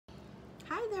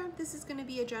Hi there, this is going to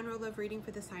be a general love reading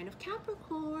for the sign of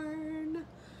Capricorn.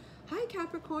 Hi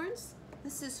Capricorns,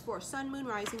 this is for Sun, Moon,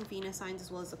 Rising, Venus signs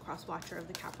as well as the cross watcher of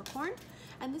the Capricorn.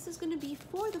 And this is going to be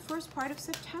for the first part of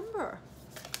September.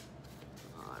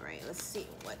 All right, let's see,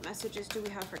 what messages do we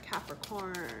have for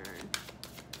Capricorn?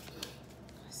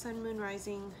 Sun, Moon,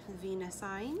 Rising, Venus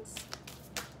signs.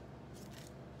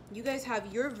 You guys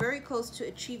you're very close to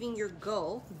achieving your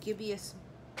goal. Gibbous.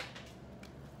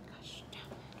 Gosh damn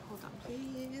it. Hold on,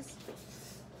 please.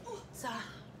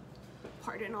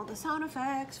 Pardon all the sound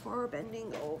effects for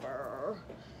bending over.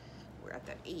 We're at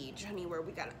that age, honey, where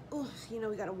we gotta,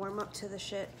 we gotta warm up to the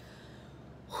shit.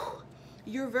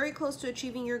 You're very close to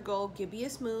achieving your goal.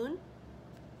 Gibbous moon.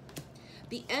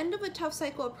 The end of a tough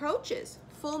cycle approaches.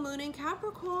 Full moon in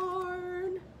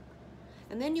Capricorn.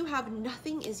 And then you have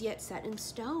nothing is yet set in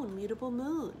stone, mutable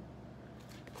moon.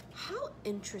 How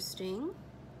interesting.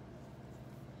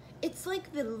 It's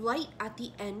like the light at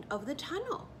the end of the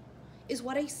tunnel is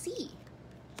what I see.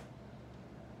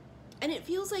 And it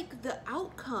feels like the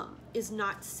outcome is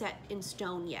not set in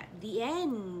stone yet. The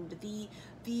end,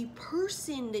 the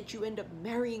person that you end up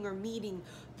marrying or meeting,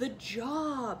 the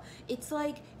job. It's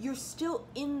like you're still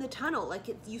in the tunnel.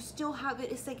 Like you still have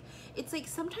it. It's like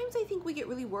sometimes I think we get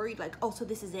really worried. Like, oh, so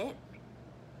this is it.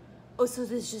 Oh, so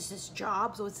this is just this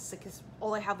job. So it's just like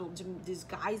all I have these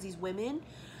guys, these women.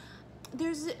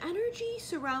 There's an energy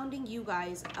surrounding you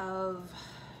guys of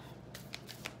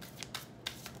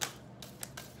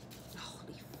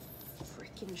holy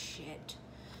freaking shit.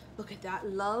 Look at that.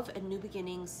 Love and new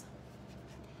beginnings.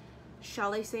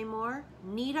 Shall I say more?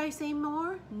 Need I say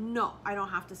more? No, I don't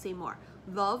have to say more.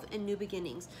 Love and new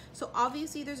beginnings. So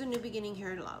obviously there's a new beginning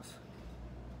here in love.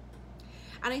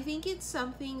 And I think it's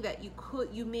something that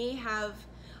you may have,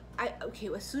 okay,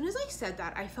 as soon as I said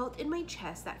that, I felt in my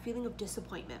chest that feeling of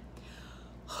disappointment.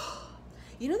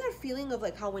 You know that feeling of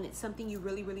like how when it's something you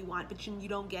really, really want, but you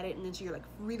don't get it, and then so you're like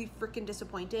really freaking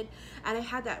disappointed. And I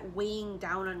had that weighing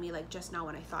down on me like just now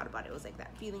when I thought about it. It was like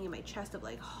that feeling in my chest of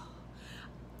like, oh.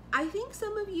 I think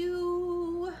some of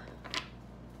you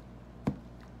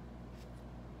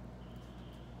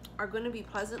are going to be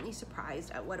pleasantly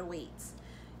surprised at what awaits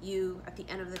you at the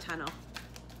end of the tunnel.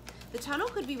 The tunnel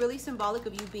could be really symbolic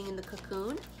of you being in the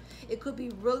cocoon. It could be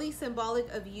really symbolic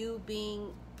of you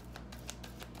being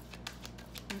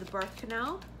in the birth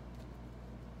canal.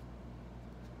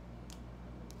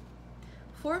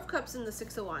 Four of Cups and the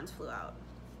Six of Wands flew out.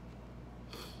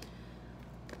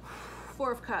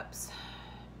 Four of Cups.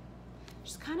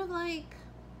 She's kind of like,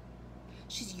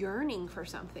 she's yearning for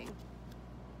something,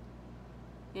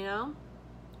 you know?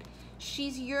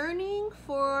 She's yearning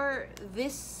for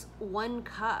this one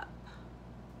cup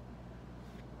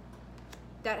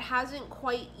that hasn't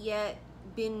quite yet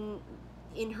been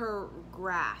in her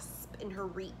grasp, in her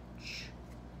reach.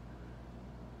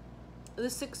 The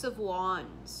Six of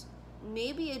Wands.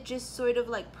 Maybe it just sort of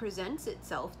like presents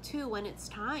itself too when it's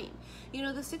time. You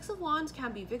know, the Six of Wands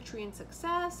can be victory and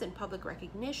success and public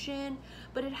recognition,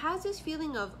 but it has this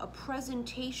feeling of a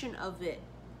presentation of it.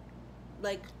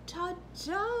 Like,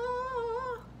 ta-da!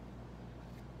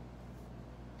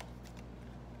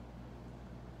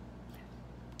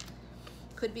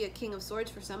 Could be a King of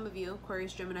Swords for some of you,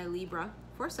 Aquarius, Gemini, Libra,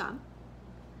 for some.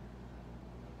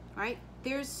 Right?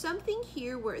 There's something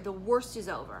here where the worst is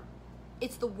over.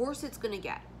 It's the worst it's gonna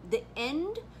get. The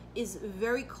end is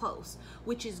very close,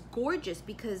 which is gorgeous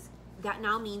because that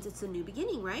now means it's a new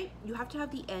beginning, right? You have to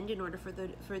have the end in order for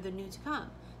the new to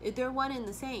come. They're one and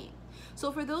the same.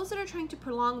 So for those that are trying to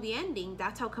prolong the ending,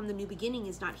 that's how come the new beginning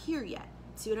is not here yet.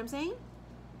 See what I'm saying?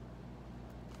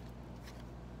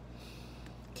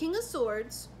 King of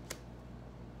Swords.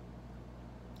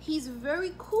 He's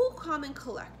very cool, calm, and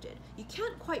collected. You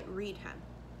can't quite read him.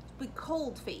 He's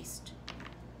cold-faced.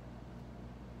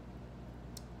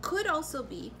 Could also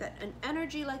be that an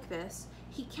energy like this,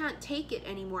 he can't take it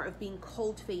anymore of being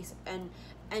cold-faced and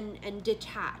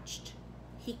detached.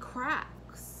 He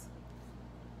cracks.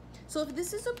 So if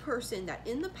this is a person that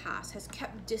in the past has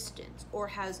kept distance or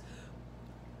has,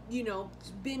 you know,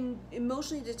 been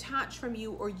emotionally detached from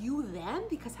you or you them,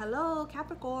 because hello,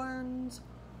 Capricorns,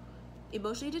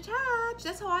 emotionally detached.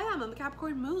 That's how I am. I'm a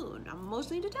Capricorn moon. I'm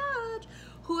emotionally detached.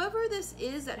 Whoever this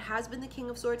is that has been the King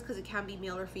of Swords, because it can be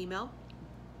male or female,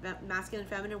 masculine,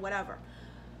 feminine, whatever,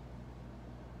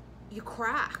 you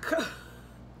crack.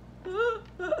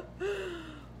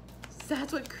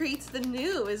 That's what creates the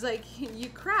new, is like you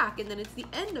crack, and then it's the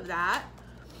end of that.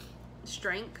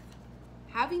 Strength,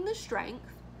 having the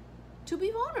strength to be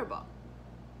vulnerable.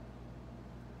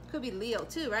 Could be Leo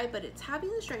too, right? But it's having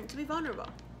the strength to be vulnerable.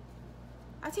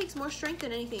 That takes more strength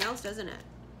than anything else, doesn't it?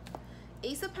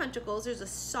 Ace of Pentacles, there's a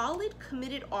solid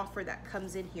committed offer that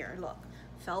comes in here. Look,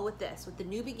 fell with this, with the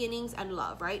new beginnings and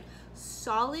love, right?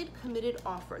 Solid committed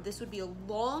offer. This would be a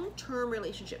long-term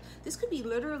relationship. This could be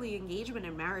literally engagement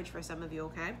and marriage for some of you,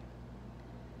 okay?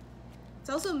 It's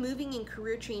also moving in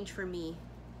career change for me.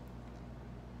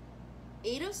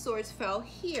 Eight of Swords fell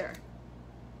here.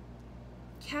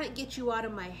 Can't get you out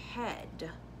of my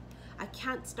head. I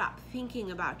can't stop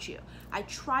thinking about you. I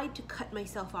tried to cut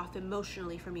myself off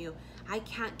emotionally from you. I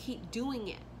can't keep doing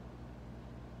it.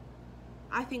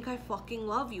 I think I fucking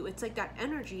love you. It's like that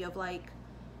energy of like,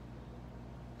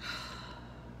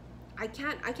 I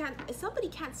can't, somebody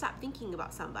can't stop thinking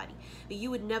about somebody. You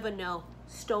would never know.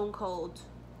 Stone cold.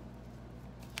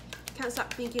 Can't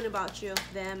stop thinking about you,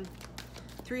 them.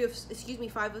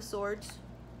 Five of Swords.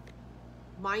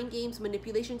 Mind games,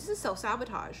 manipulation. This is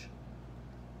self-sabotage.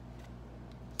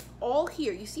 All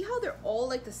here. You see how they're all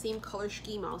like the same color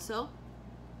scheme also?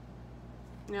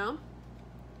 You know?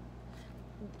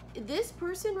 This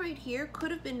person right here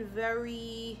could have been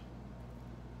very...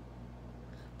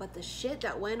 But the shit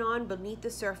that went on beneath the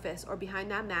surface or behind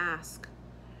that mask.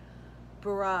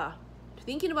 Bruh.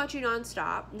 Thinking about you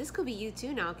nonstop. And this could be you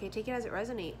too now, okay? Take it as it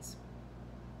resonates.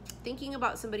 Thinking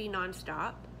about somebody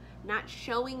nonstop. Not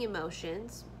showing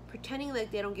emotions. Pretending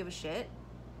like they don't give a shit.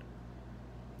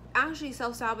 Actually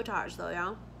self-sabotage though,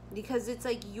 yeah? Because it's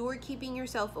like you're keeping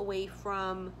yourself away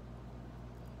from...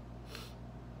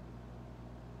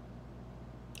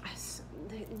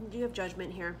 You have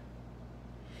Judgment here.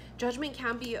 Judgment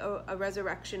can be a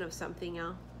resurrection of something,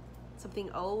 yeah?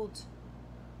 Something old.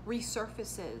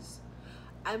 Resurfaces.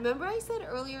 I remember I said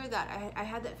earlier that I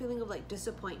had that feeling of like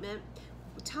disappointment.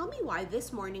 Tell me why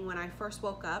this morning when I first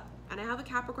woke up, and I have a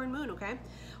Capricorn moon, okay?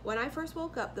 When I first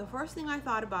woke up, the first thing I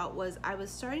thought about was I was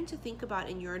starting to think about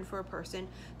and yearn for a person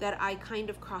that I kind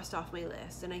of crossed off my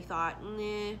list. And I thought,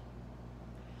 nah,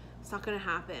 it's not gonna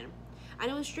happen. And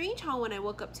it was strange how when I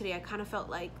woke up today, I kind of felt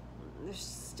like there's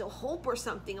still hope or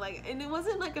something. Like, and it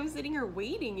wasn't like I'm sitting here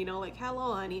waiting, you know, like,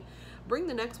 hello, honey, bring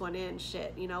the next one in,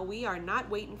 shit. You know, we are not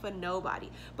waiting for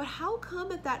nobody. But how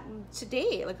come at that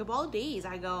today, like of all days,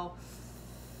 I go,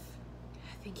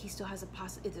 I think he still has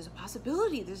there's a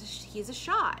possibility. He has a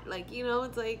shot. Like, you know,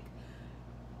 it's like,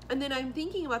 and then I'm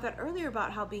thinking about that earlier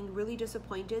about how being really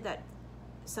disappointed that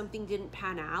something didn't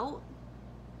pan out.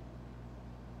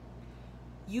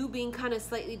 You being kind of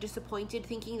slightly disappointed,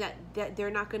 thinking that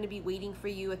they're not going to be waiting for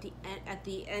you at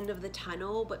the end of the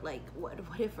tunnel, but like, what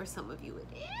if for some of you it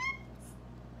is?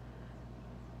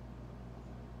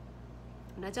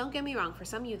 Now, don't get me wrong. For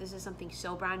some of you, this is something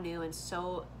so brand new and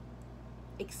so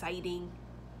exciting.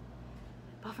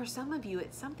 But for some of you,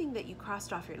 it's something that you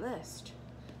crossed off your list.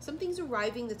 Something's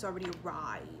arriving that's already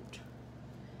arrived.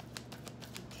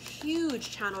 Huge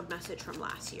channeled message from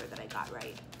last year that I got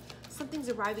right. Something's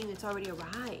arriving that's already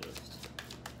arrived.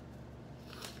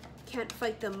 Can't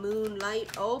fight the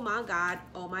moonlight. Oh my God.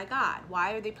 Oh my God.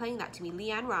 Why are they playing that to me?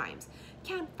 Leanne Rhymes.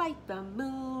 Can't fight the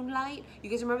moonlight. You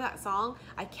guys remember that song?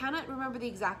 I cannot remember the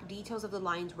exact details of the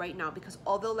lines right now because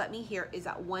all they'll let me hear is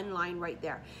that one line right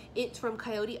there. It's from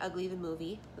Coyote Ugly, the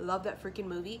movie. Love that freaking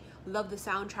movie. Love the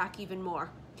soundtrack even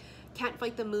more. Can't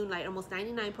fight the moonlight. Almost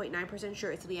 99.9%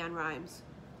 sure it's Leanne Rhymes.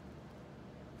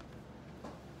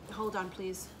 Hold on,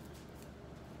 please.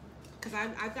 Because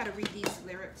I've got to read these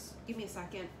lyrics. Give me a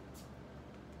second.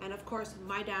 And of course,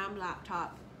 my damn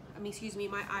laptop, excuse me,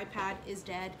 my iPad is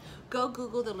dead. Go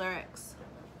Google the lyrics.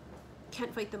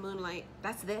 Can't fight the moonlight.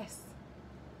 That's this.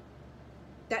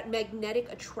 That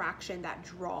magnetic attraction, that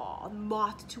draw,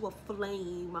 moth to a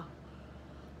flame.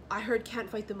 I heard can't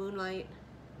fight the moonlight.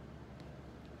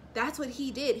 That's what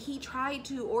he did. He tried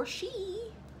to, or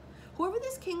she, whoever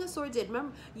this King of Swords did.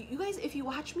 Remember, you guys, if you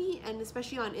watch me, and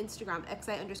especially on Instagram,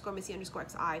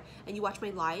 xi_missy_xi, and you watch my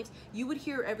lives, you would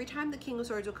hear every time the King of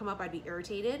Swords would come up, I'd be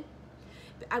irritated.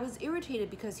 I was irritated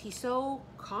because he's so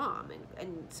calm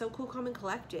and so cool, calm, and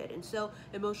collected, and so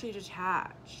emotionally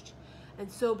detached, and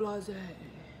so blasé.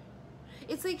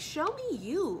 It's like, show me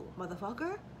you,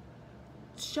 motherfucker.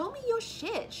 Show me your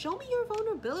shit. Show me your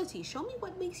vulnerability. Show me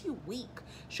what makes you weak.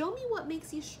 Show me what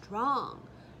makes you strong.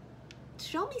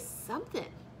 Show me something.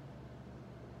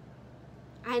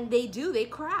 And they do, they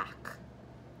crack.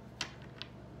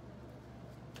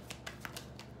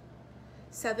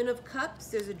 Seven of Cups,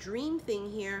 there's a dream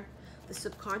thing here. The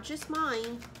subconscious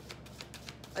mind,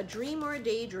 a dream or a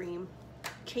daydream,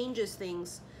 changes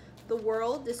things. The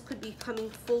world, this could be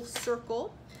coming full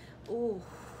circle. Ooh,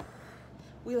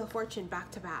 Wheel of Fortune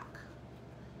back to back.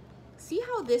 See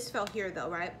how this fell here though,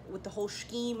 right? With the whole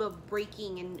scheme of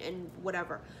breaking and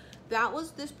whatever. That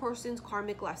was this person's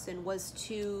karmic lesson, was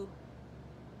to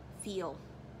feel.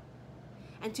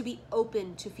 and to be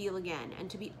open to feel again, and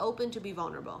to be open to be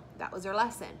vulnerable. That was their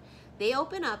lesson. They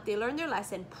open up, they learn their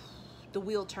lesson, the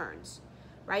wheel turns,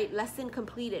 right? Lesson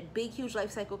completed, big, huge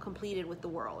life cycle completed with the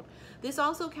world. This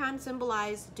also can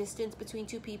symbolize distance between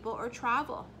two people or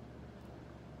travel.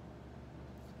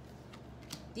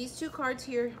 These two cards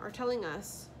here are telling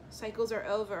us cycles are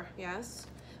over, yes?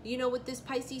 You know, with this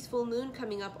Pisces full moon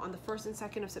coming up on the 1st and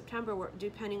 2nd of September,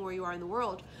 depending where you are in the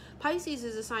world, Pisces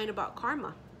is a sign about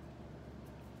karma.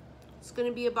 It's going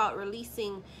to be about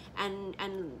releasing and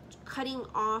cutting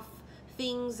off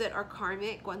things that are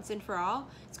karmic once and for all.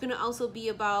 It's going to also be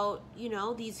about, you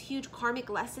know, these huge karmic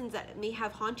lessons that may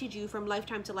have haunted you from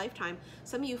lifetime to lifetime.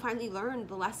 Some of you finally learned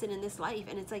the lesson in this life,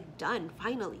 and it's like done,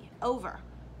 finally, over,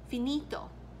 finito.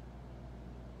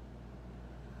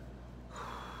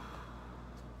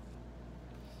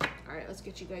 All right, let's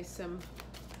get you guys some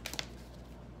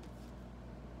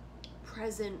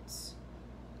presence,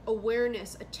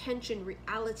 awareness, attention,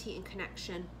 reality, and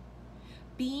connection.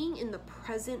 Being in the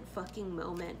present fucking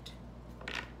moment.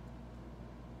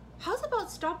 How's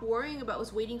about stop worrying about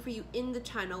what's waiting for you in the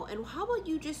tunnel, and how about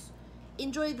you just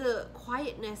enjoy the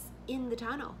quietness in the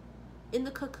tunnel, in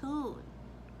the cocoon?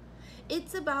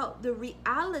 It's about the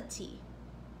reality.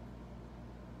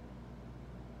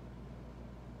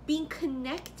 Being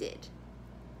connected.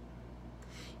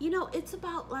 You know, it's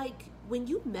about, like, when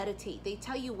you meditate, they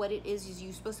tell you what it is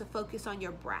you're supposed to focus on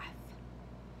your breath.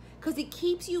 Because it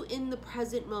keeps you in the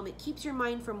present moment, keeps your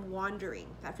mind from wandering.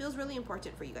 That feels really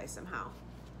important for you guys somehow.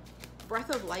 Breath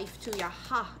of life too,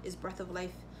 Yaha is breath of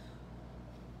life.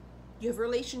 You have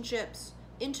relationships,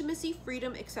 intimacy,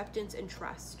 freedom, acceptance, and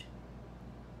trust.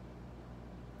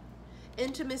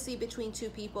 Intimacy between two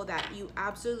people that you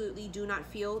absolutely do not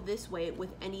feel this way with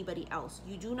anybody else.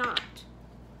 You do not.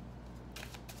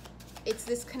 It's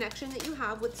this connection that you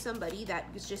have with somebody that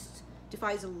is just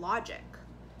defies logic.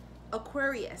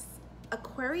 Aquarius.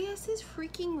 Aquarius's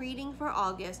freaking reading for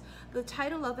August, the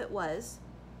title of it was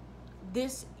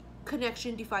This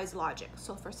Connection Defies Logic.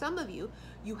 So for some of you,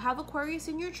 you have Aquarius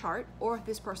in your chart, or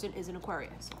this person is an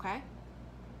Aquarius, okay?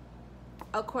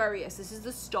 Aquarius, this is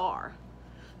the star.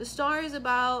 The star is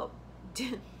about,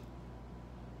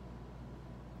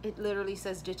 it literally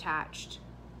says detached.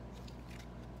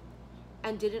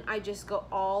 And didn't I just go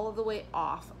all the way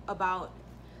off about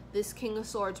this King of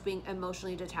Swords being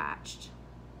emotionally detached?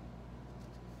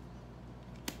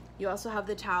 You also have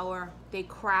the Tower. They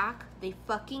crack, they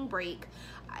fucking break.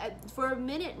 For a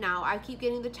minute now, I keep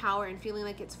getting the Tower and feeling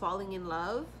like it's falling in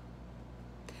love.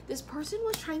 This person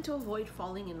was trying to avoid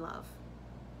falling in love.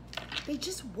 They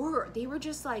just were. They were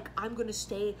just like, I'm gonna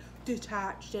stay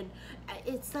detached. And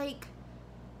it's like,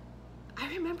 I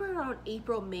remember around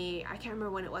April, May, I can't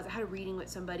remember when it was, I had a reading with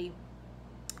somebody.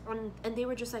 And they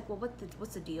were just like, well,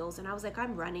 what's the deals? And I was like,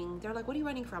 I'm running. They're like, what are you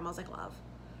running from? I was like, love.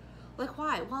 Like,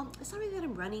 why? Well, it's not really that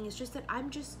I'm running. It's just that I'm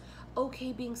just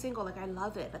okay being single. Like, I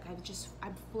love it. Like,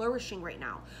 I'm flourishing right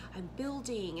now. I'm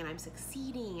building and I'm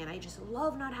succeeding, and I just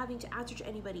love not having to answer to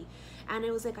anybody. And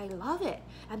it was like, I love it.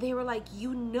 And they were like,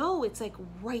 you know, it's like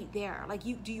right there. Like,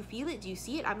 do you feel it? Do you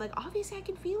see it? I'm like, obviously I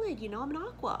can feel it. You know, I'm an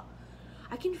aqua.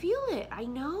 I can feel it. I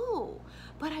know.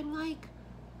 But I'm like,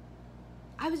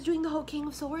 I was doing the whole King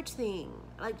of Swords thing,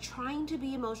 like trying to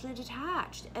be emotionally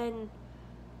detached, and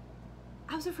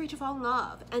I was afraid to fall in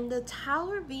love. And the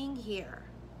Tower being here,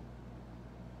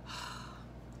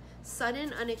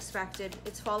 sudden, unexpected,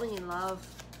 it's falling in love.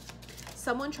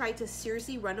 Someone tried to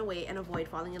seriously run away and avoid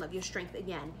falling in love. Your strength,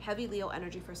 again, heavy Leo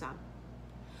energy for some.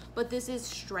 But this is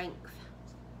strength.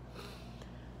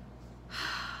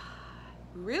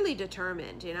 Really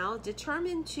determined, you know,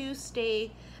 determined to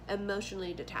stay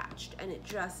emotionally detached, and it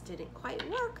just didn't quite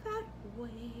work that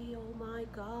way. Oh my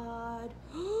God.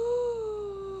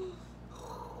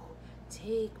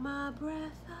 Take my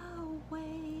breath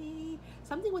away.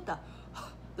 Something with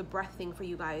the breath thing for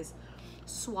you guys.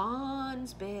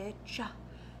 Swans, bitch.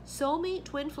 Soulmate,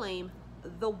 twin flame,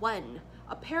 the one,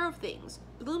 a pair of things,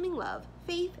 blooming love,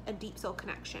 faith, and deep soul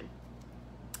connection.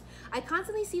 I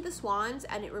constantly see the swans,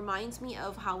 and it reminds me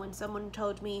of how when someone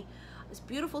told me, this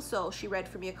beautiful soul, she read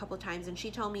for me a couple of times, and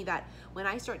she told me that when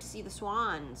I start to see the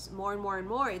swans more and more and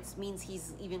more, it means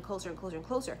he's even closer and closer and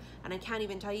closer. And I can't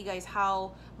even tell you guys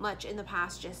how much in the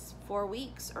past just 4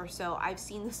 weeks or so I've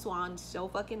seen the swans so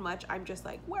fucking much. I'm just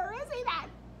like, where is he then?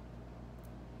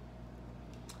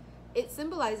 It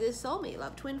symbolizes soulmate,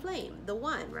 love, twin flame, the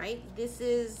one, right? This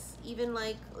is even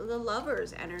like the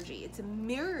lover's energy. It's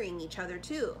mirroring each other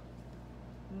too.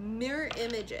 Mirror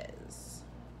images.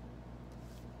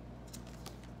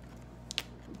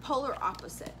 Polar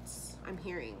opposites. I'm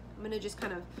hearing. I'm gonna just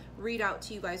kind of read out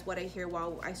to you guys what I hear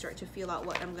while I start to feel out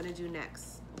what I'm gonna do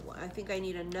next. I think I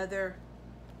need another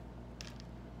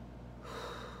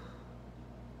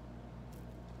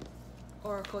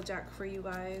oracle deck for you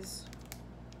guys.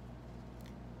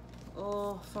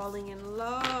 Oh, falling in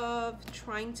love,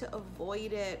 trying to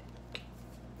avoid it.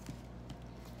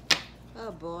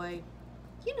 Oh boy.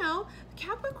 You know,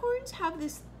 Capricorns have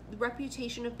this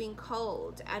reputation of being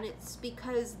cold, and it's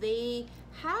because they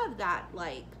have that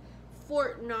like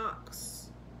Fort Knox,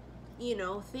 you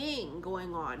know, thing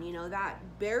going on, you know, that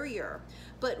barrier.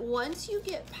 But once you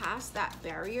get past that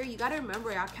barrier, you got to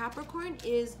remember, yeah, Capricorn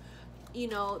is, you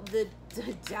know, the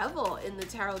devil in the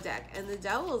tarot deck, and the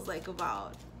devil is like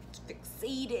about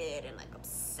fixated and like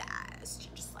obsessed,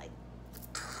 just like,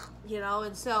 you know.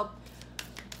 And so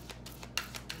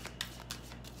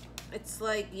it's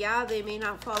like, yeah, they may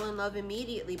not fall in love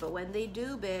immediately, but when they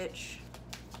do, bitch,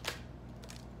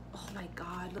 oh my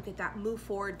God, look at that. Move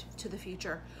forward to the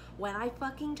future. When I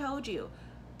fucking told you,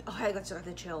 oh, I got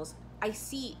the chills. I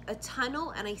see a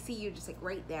tunnel and I see you just like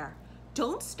right there.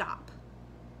 Don't stop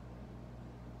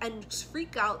and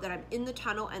freak out that I'm in the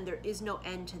tunnel and there is no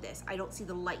end to this. I don't see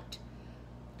the light.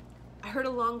 I heard a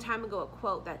long time ago a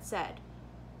quote that said,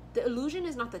 the illusion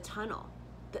is not the tunnel.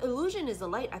 The illusion is the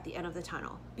light at the end of the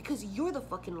tunnel, because you're the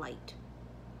fucking light.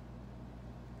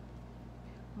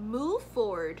 Move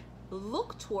forward,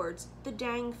 look towards the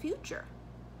dang future.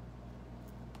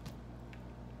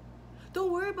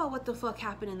 Don't worry about what the fuck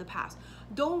happened in the past.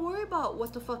 Don't worry about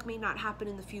what the fuck may not happen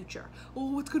in the future.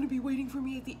 Oh, what's gonna be waiting for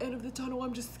me at the end of the tunnel?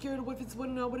 I'm just scared of what if it's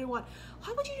not what I want.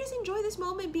 How about you just enjoy this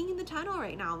moment being in the tunnel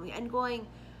right now and going,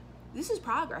 this is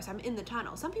progress. I'm in the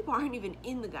tunnel. Some people aren't even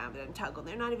in the goddamn tunnel.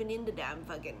 They're not even in the damn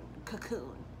fucking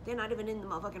cocoon. They're not even in the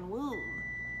motherfucking womb.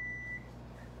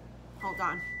 Hold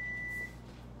on.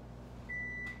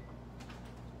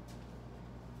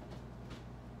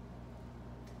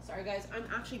 Sorry guys, I'm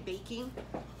actually baking.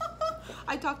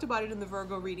 I talked about it in the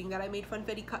Virgo reading that I made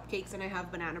funfetti cupcakes and I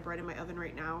have banana bread in my oven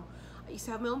right now. I used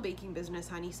to have my own baking business,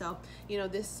 honey, so, you know,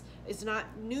 this is not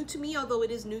new to me, although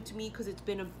it is new to me because it's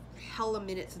been a hell of a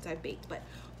minute since I've baked. But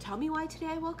tell me why today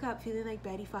I woke up feeling like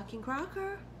Betty fucking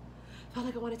Crocker. Felt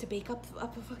like I wanted to bake up a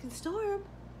fucking storm.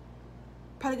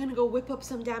 Probably gonna go whip up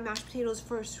some damn mashed potatoes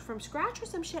first from scratch or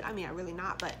some shit. I mean, I'm really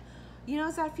not, but you know,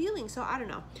 it's that feeling, so I don't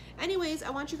know. Anyways, I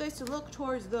want you guys to look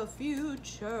towards the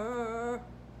future.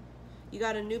 You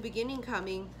got a new beginning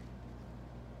coming.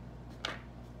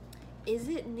 Is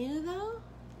it new though?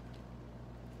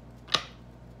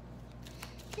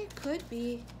 It could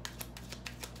be.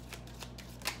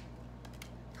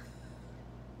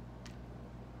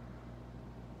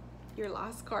 Your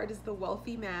last card is the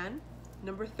Wealthy Man,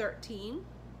 number 13.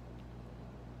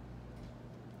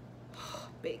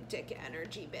 Big dick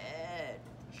energy,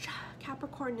 bitch.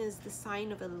 Capricorn is the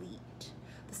sign of elite,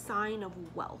 the sign of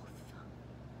wealth.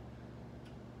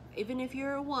 Even if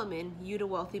you're a woman, you the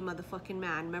wealthy motherfucking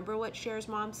man. Remember what Cher's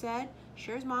mom said?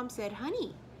 Cher's mom said,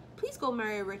 honey, please go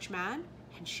marry a rich man.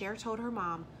 And Cher told her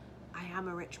mom, I am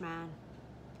a rich man.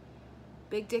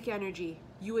 Big dick energy.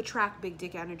 You attract big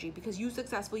dick energy. Because you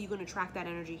successful, you're going to attract that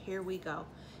energy. Here we go.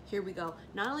 Here we go.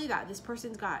 Not only that, this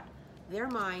person's got their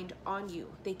mind on you.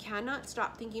 They cannot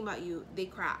stop thinking about you. They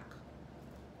crack.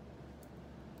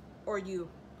 Or you,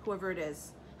 whoever it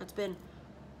is, that's been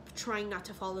trying not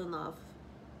to fall in love.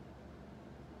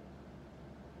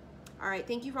 All right,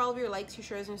 thank you for all of your likes, your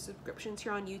shares, and your subscriptions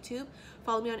here on YouTube.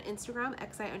 Follow me on Instagram,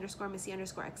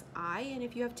 xi_missy_xi. And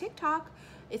if you have TikTok,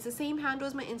 it's the same handle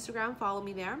as my Instagram. Follow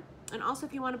me there. And also,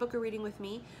 if you want to book a reading with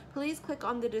me, please click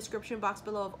on the description box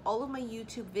below of all of my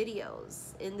YouTube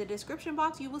videos. In the description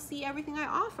box, you will see everything I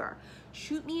offer.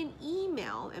 Shoot me an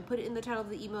email and put it in the title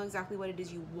of the email exactly what it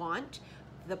is you want.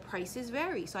 The prices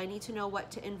vary, so I need to know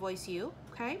what to invoice you,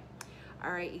 okay?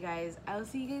 All right, you guys, I'll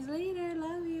see you guys later. Love.